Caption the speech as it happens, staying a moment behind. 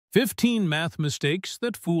15 math mistakes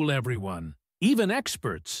that fool everyone, even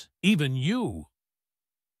experts, even you.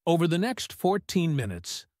 Over the next 14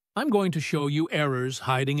 minutes, I'm going to show you errors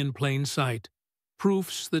hiding in plain sight,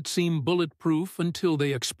 proofs that seem bulletproof until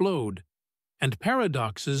they explode, and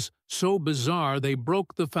paradoxes so bizarre they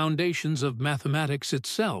broke the foundations of mathematics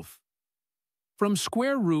itself. From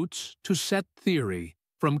square roots to set theory,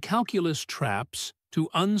 from calculus traps to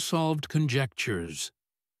unsolved conjectures.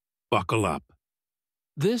 Buckle up.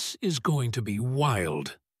 This is going to be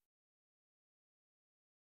wild.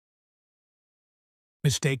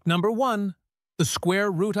 Mistake number 1. The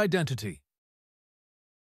square root identity.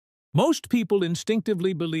 Most people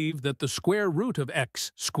instinctively believe that the square root of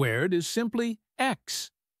x squared is simply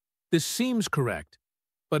x. This seems correct,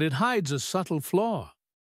 but it hides a subtle flaw.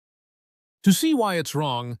 To see why it's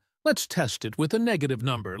wrong, let's test it with a negative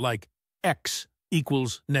number like x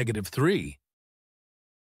equals -3.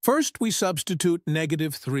 First, we substitute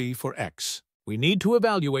 -3 for x. We need to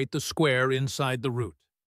evaluate the square inside the root.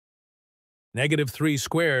 -3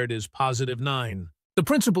 squared is +9. The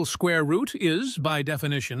principal square root is, by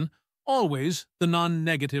definition, always the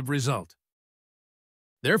non-negative result.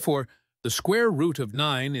 Therefore, the square root of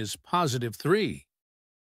 9 is +3.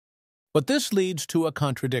 But this leads to a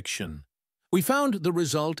contradiction. We found the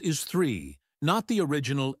result is 3, not the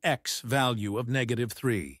original x value of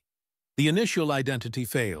 -3. The initial identity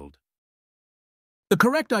failed. The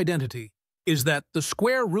correct identity is that the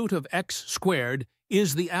square root of x squared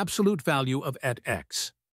is the absolute value of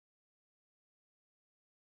x.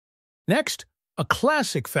 Next, a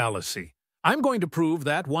classic fallacy. I'm going to prove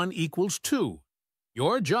that 1 equals 2.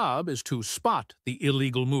 Your job is to spot the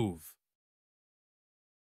illegal move.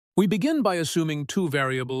 We begin by assuming two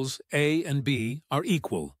variables, a and b, are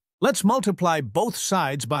equal. Let's multiply both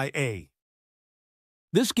sides by a.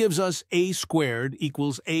 This gives us a squared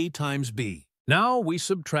equals a times b. Now we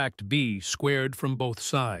subtract b squared from both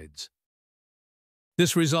sides.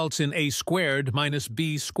 This results in a squared minus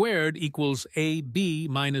b squared equals ab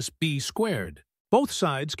minus b squared. Both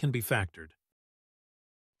sides can be factored.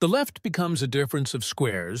 The left becomes a difference of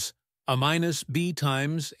squares, a minus b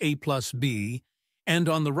times a plus b, and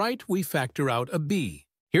on the right we factor out a b.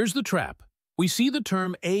 Here's the trap. We see the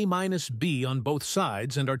term a minus b on both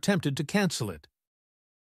sides and are tempted to cancel it.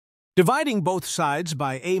 Dividing both sides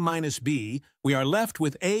by a minus b, we are left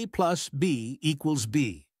with a plus b equals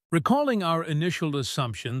b. Recalling our initial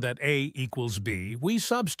assumption that a equals b, we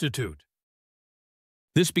substitute.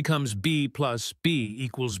 This becomes b plus b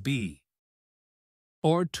equals b,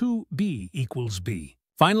 or 2b equals b.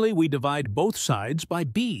 Finally, we divide both sides by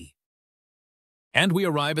b. And we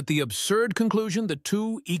arrive at the absurd conclusion that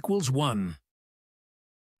 2 equals 1.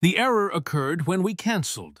 The error occurred when we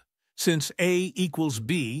cancelled. Since a equals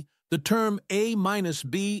b, the term a minus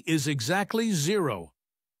b is exactly 0.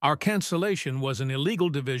 Our cancellation was an illegal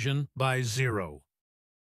division by 0.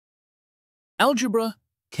 Algebra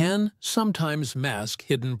can sometimes mask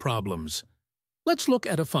hidden problems. Let's look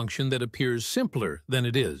at a function that appears simpler than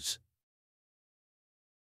it is.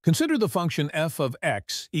 Consider the function f of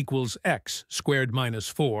x equals x squared minus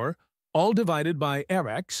 4, all divided by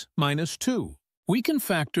rx minus 2. We can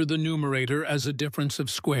factor the numerator as a difference of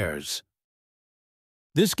squares.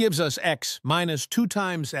 This gives us x minus 2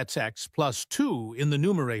 times x plus 2 in the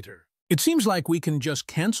numerator. It seems like we can just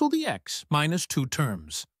cancel the x minus 2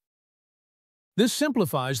 terms. This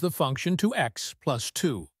simplifies the function to x plus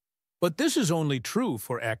 2. But this is only true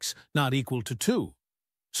for x not equal to 2.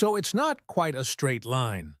 So it's not quite a straight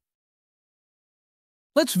line.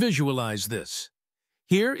 Let's visualize this.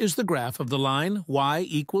 Here is the graph of the line y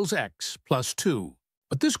equals x plus 2.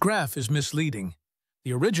 But this graph is misleading.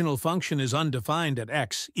 The original function is undefined at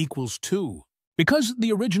x equals 2. Because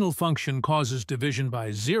the original function causes division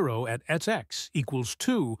by 0 at x equals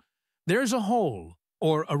 2, there's a hole,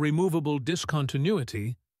 or a removable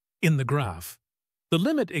discontinuity, in the graph. The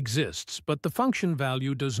limit exists, but the function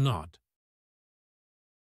value does not.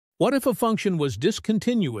 What if a function was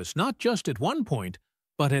discontinuous not just at one point,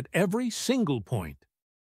 but at every single point?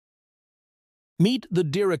 Meet the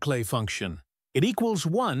Dirichlet function. It equals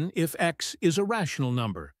 1 if x is a rational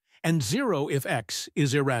number, and 0 if x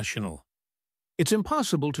is irrational. It's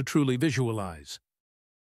impossible to truly visualize.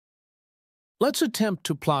 Let's attempt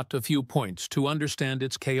to plot a few points to understand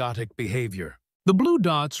its chaotic behavior. The blue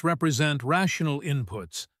dots represent rational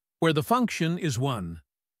inputs, where the function is 1.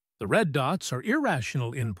 The red dots are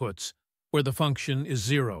irrational inputs, where the function is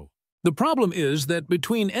 0. The problem is that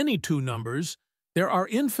between any two numbers, there are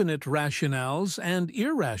infinite rationals and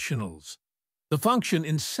irrationals. The function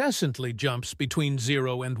incessantly jumps between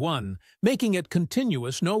 0 and 1, making it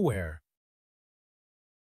continuous nowhere.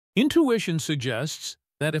 Intuition suggests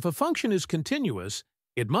that if a function is continuous,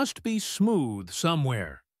 it must be smooth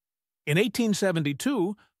somewhere. In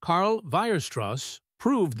 1872, Weierstrass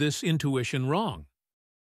proved this intuition wrong.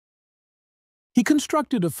 He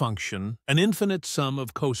constructed a function, an infinite sum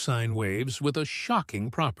of cosine waves, with a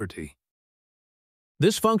shocking property.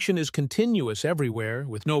 This function is continuous everywhere,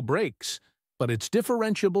 with no breaks, but it's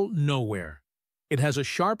differentiable nowhere. It has a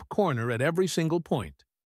sharp corner at every single point.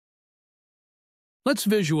 Let's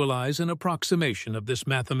visualize an approximation of this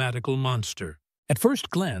mathematical monster. At first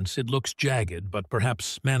glance, it looks jagged, but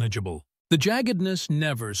perhaps manageable. The jaggedness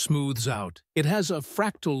never smooths out. It has a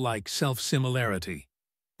fractal-like self-similarity.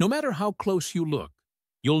 No matter how close you look,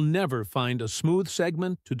 you'll never find a smooth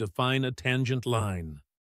segment to define a tangent line.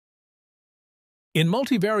 In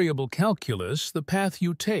multivariable calculus, the path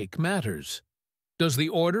you take matters. Does the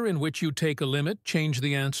order in which you take a limit change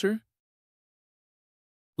the answer?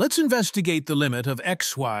 Let's investigate the limit of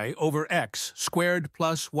xy over x squared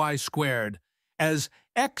plus y squared as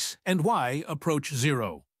x and y approach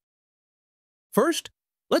 0. First,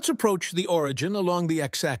 let's approach the origin along the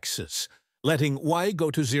x-axis, letting y go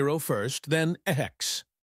to 0 first, then x.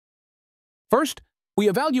 First, we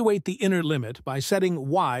evaluate the inner limit by setting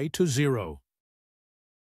y to 0.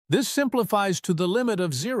 This simplifies to the limit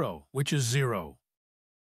of 0, which is 0.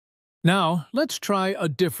 Now, let's try a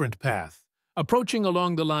different path, approaching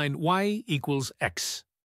along the line y equals x.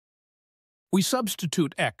 We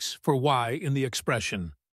substitute x for y in the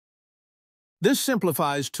expression. This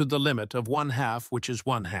simplifies to the limit of 1/2, which is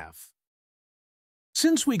 1/2.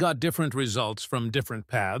 Since we got different results from different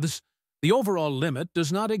paths, the overall limit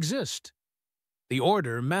does not exist. The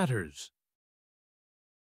order matters.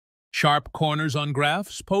 Sharp corners on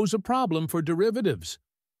graphs pose a problem for derivatives.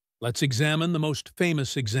 Let's examine the most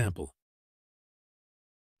famous example.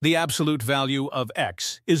 The absolute value of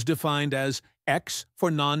x is defined as x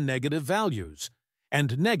for non-negative values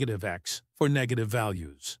and negative x for negative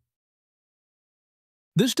values.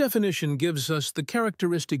 This definition gives us the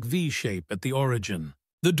characteristic V-shape at the origin.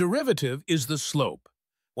 The derivative is the slope.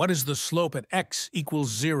 What is the slope at x equals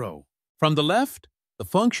 0? From the left, the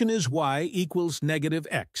function is y equals negative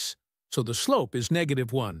x, so the slope is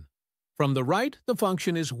 -1. From the right, the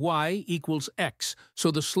function is y equals x,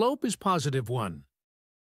 so the slope is +1.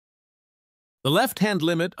 The left-hand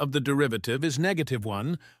limit of the derivative is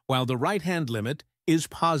 -1, while the right-hand limit is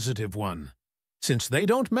 +1. Since they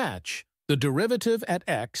don't match, the derivative at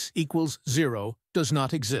x equals 0 does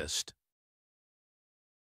not exist.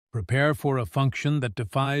 Prepare for a function that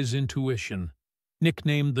defies intuition,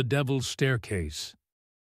 nicknamed the Devil's Staircase.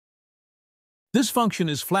 This function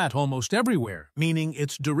is flat almost everywhere, meaning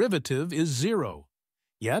its derivative is 0.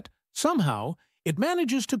 Yet, somehow, it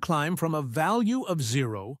manages to climb from a value of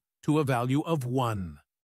 0 to a value of 1.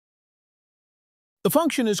 The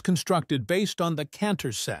function is constructed based on the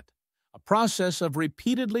Cantor set, a process of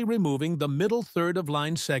repeatedly removing the middle third of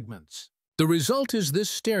line segments. The result is this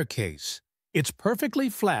staircase. It's perfectly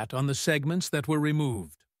flat on the segments that were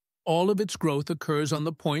removed. All of its growth occurs on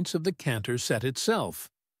the points of the Cantor set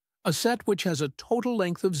itself, a set which has a total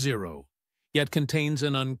length of 0, yet contains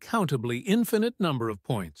an uncountably infinite number of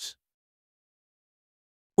points.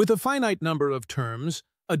 With a finite number of terms,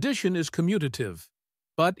 addition is commutative,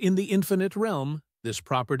 but in the infinite realm, this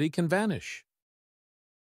property can vanish.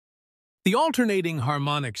 The alternating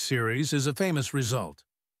harmonic series is a famous result.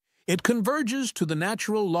 It converges to the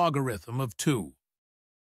natural logarithm of 2.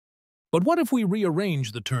 But what if we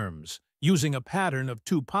rearrange the terms, using a pattern of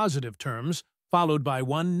 2 positive terms followed by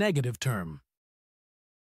 1 negative term?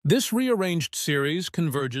 This rearranged series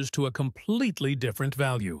converges to a completely different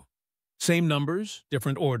value. Same numbers,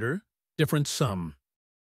 different order, different sum.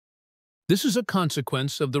 This is a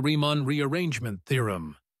consequence of the Riemann rearrangement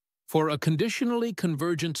theorem. For a conditionally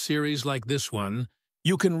convergent series like this one,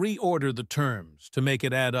 you can reorder the terms to make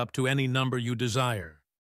it add up to any number you desire.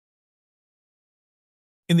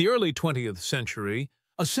 In the early 20th century,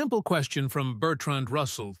 a simple question from Bertrand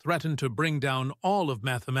Russell threatened to bring down all of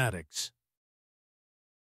mathematics.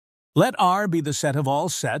 Let R be the set of all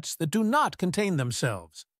sets that do not contain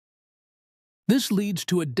themselves. This leads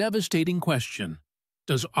to a devastating question.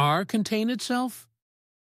 Does R contain itself?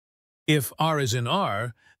 If R is in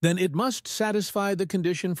R, then it must satisfy the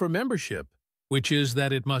condition for membership, which is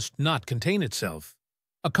that it must not contain itself.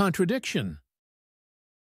 A contradiction.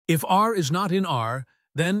 If R is not in R,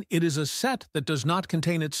 then it is a set that does not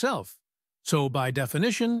contain itself, so by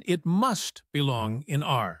definition it must belong in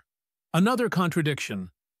R. Another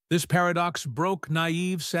contradiction. This paradox broke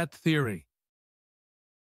naive set theory.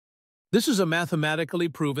 This is a mathematically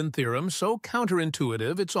proven theorem so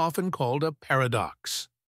counterintuitive it's often called a paradox.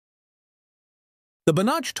 The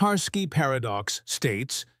Banach-Tarski paradox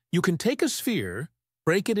states you can take a sphere,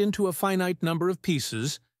 break it into a finite number of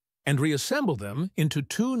pieces, and reassemble them into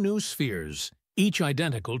two new spheres, each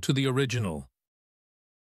identical to the original.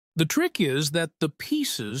 The trick is that the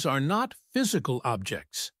pieces are not physical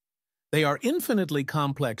objects. They are infinitely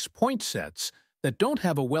complex point sets that don't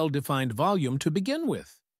have a well-defined volume to begin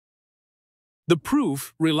with. The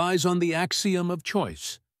proof relies on the axiom of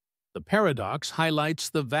choice. The paradox highlights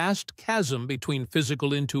the vast chasm between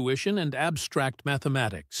physical intuition and abstract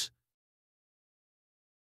mathematics.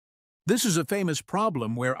 This is a famous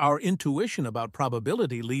problem where our intuition about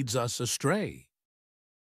probability leads us astray.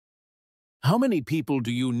 How many people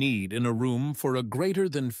do you need in a room for a greater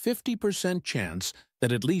than 50% chance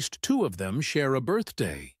that at least two of them share a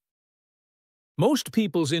birthday? Most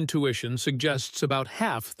people's intuition suggests about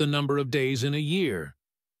half the number of days in a year.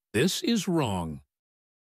 This is wrong.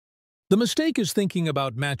 The mistake is thinking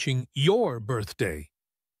about matching your birthday.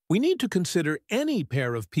 We need to consider any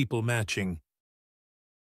pair of people matching.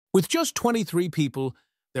 With just 23 people,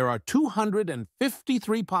 there are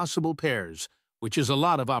 253 possible pairs, which is a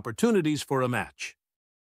lot of opportunities for a match.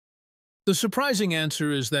 The surprising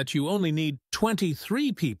answer is that you only need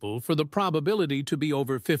 23 people for the probability to be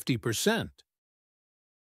over 50%.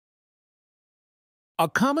 A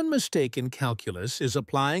common mistake in calculus is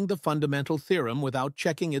applying the fundamental theorem without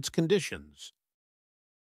checking its conditions.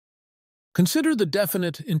 Consider the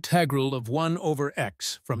definite integral of 1 over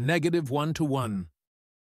x from -1 to 1.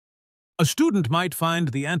 A student might find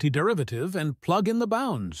the antiderivative and plug in the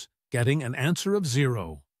bounds, getting an answer of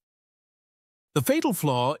 0. The fatal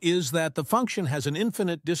flaw is that the function has an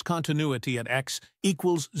infinite discontinuity at x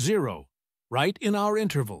equals 0, right in our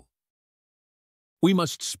interval. We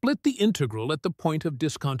must split the integral at the point of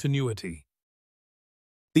discontinuity.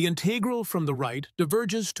 The integral from the right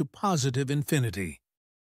diverges to positive infinity,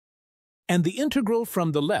 and the integral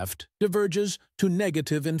from the left diverges to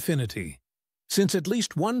negative infinity. Since at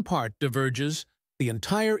least one part diverges, the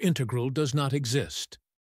entire integral does not exist.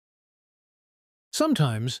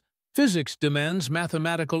 Sometimes, physics demands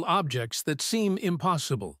mathematical objects that seem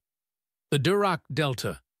impossible. The Dirac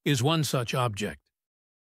delta is one such object.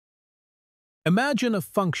 Imagine a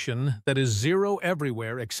function that is 0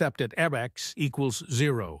 everywhere except at x equals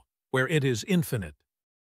 0, where it is infinite.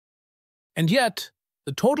 And yet,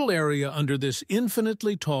 the total area under this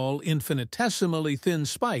infinitely tall, infinitesimally thin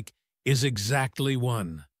spike is exactly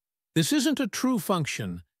 1. This isn't a true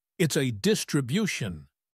function, it's a distribution.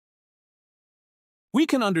 We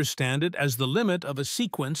can understand it as the limit of a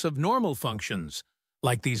sequence of normal functions,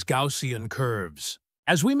 like these Gaussian curves.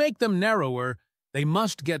 As we make them narrower, they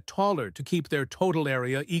must get taller to keep their total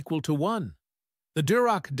area equal to 1. The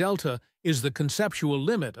Dirac delta is the conceptual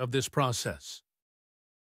limit of this process.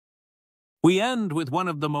 We end with one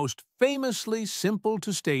of the most famously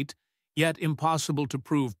simple-to-state, yet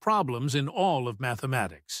impossible-to-prove problems in all of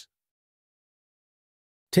mathematics.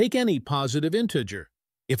 Take any positive integer.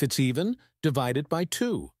 If it's even, divide it by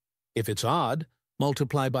 2. If it's odd,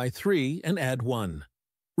 multiply by 3 and add 1.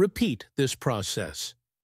 Repeat this process.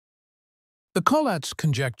 The Collatz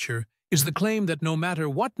conjecture is the claim that no matter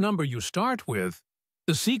what number you start with,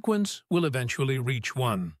 the sequence will eventually reach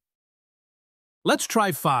 1. Let's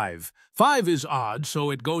try 5. 5 is odd,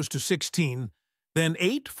 so it goes to 16, then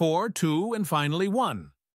 8, 4, 2, and finally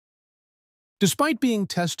 1. Despite being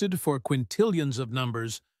tested for quintillions of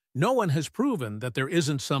numbers, no one has proven that there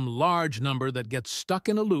isn't some large number that gets stuck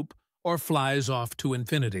in a loop or flies off to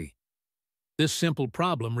infinity. This simple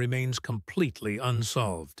problem remains completely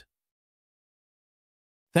unsolved.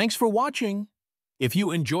 Thanks for watching. If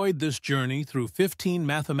you enjoyed this journey through 15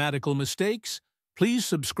 mathematical mistakes, please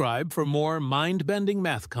subscribe for more mind-bending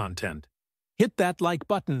math content. Hit that like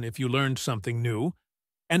button if you learned something new,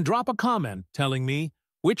 and drop a comment telling me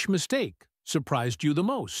which mistake surprised you the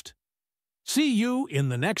most. See you in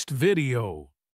the next video.